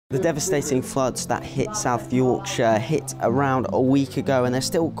The devastating floods that hit South Yorkshire hit around a week ago, and they're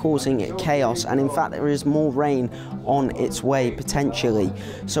still causing chaos, and in fact there is more rain on its way potentially.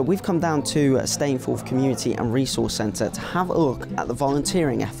 So we've come down to Stainforth Community and Resource Centre to have a look at the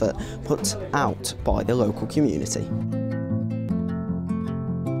volunteering effort put out by the local community.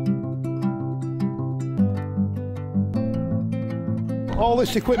 All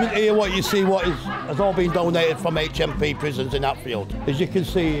this equipment here, what you see, has all been donated from HMP prisons in Hatfield. As you can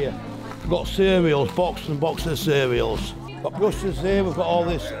see here, we've got cereals, boxes and boxes of cereals. We've got brushes here, we've got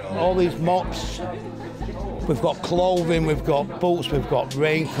all these mops. We've got clothing, we've got boots, we've got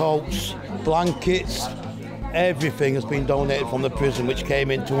raincoats, blankets. Everything has been donated from the prison, which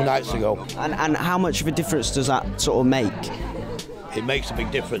came in 2 nights ago. And how much of a difference does that sort of make? It makes a big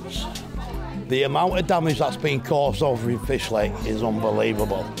difference. The amount of damage that's been caused over in Fish Lake is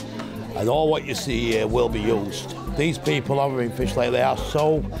unbelievable. And all what you see here will be used. These people over in Fish Lake, they're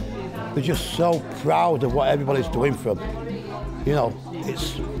just so proud of what everybody's doing for them. You know,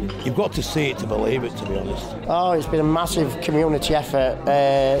 you've got to see it to believe it, to be honest. Oh, it's been a massive community effort.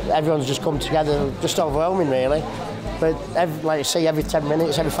 Everyone's just come together, just overwhelming really. But like you see, every 10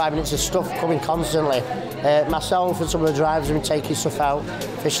 minutes, every 5 minutes, there's stuff coming constantly. Myself and some of the drivers have been taking stuff out.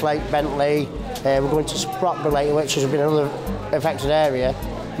 Fish Lake, Bentley, we're going to Sprockborough Lake, which has been another affected area.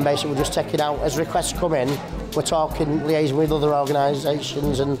 And basically we're just taking out, as requests come in, we're talking, liaising with other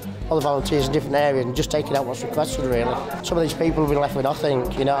organisations and other volunteers in different areas and just taking out what's requested really. Some of these people have been left with nothing,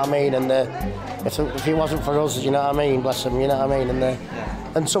 you know what I mean? And if it wasn't for us, you know what I mean, bless them, you know what I mean?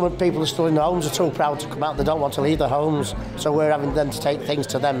 And some of the people are still in their homes, are too proud to come out, they don't want to leave their homes, so we're having them to take things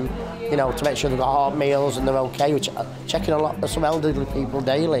to them, you know, to make sure they've got hot meals and they're okay. We're checking a lot of some elderly people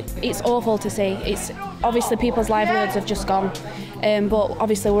daily. It's awful to see. It's obviously people's livelihoods have just gone, but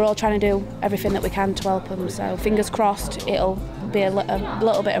obviously we're all trying to do everything that we can to help them, so fingers crossed it'll be a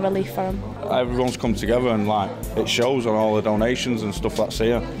little bit of relief for them. Everyone's come together and it shows on all the donations and stuff that's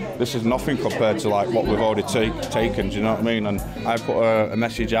here. This is nothing compared to what we've already taken, do you know what I mean? And I put a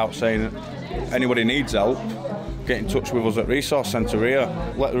message out saying that anybody needs help, get in touch with us at Resource Centre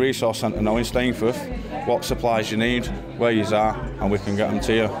here. Let the Resource Centre know in Stainforth what supplies you need, where you are, and we can get them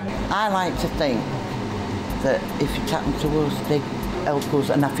to you. I like to think that if it happened to us, they'd help us,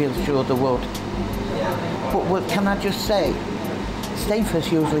 and I feel sure they would. But can I just say,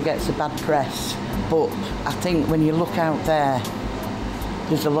 Stainforth usually gets a bad press, but I think when you look out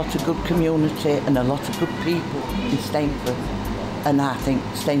there's a lot of good community and a lot of good people in Stainforth, and I think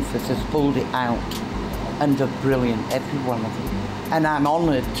Stainforth has pulled it out, and they're brilliant, every one of them. And I'm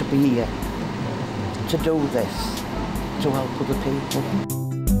honoured to be here to do this, to help other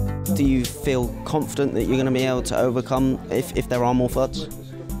people. Do you feel confident that you're going to be able to overcome if there are more floods?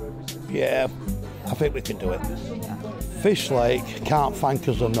 Yeah, I think we can do it. Fish Lake can't thank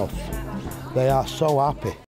us enough. They are so happy.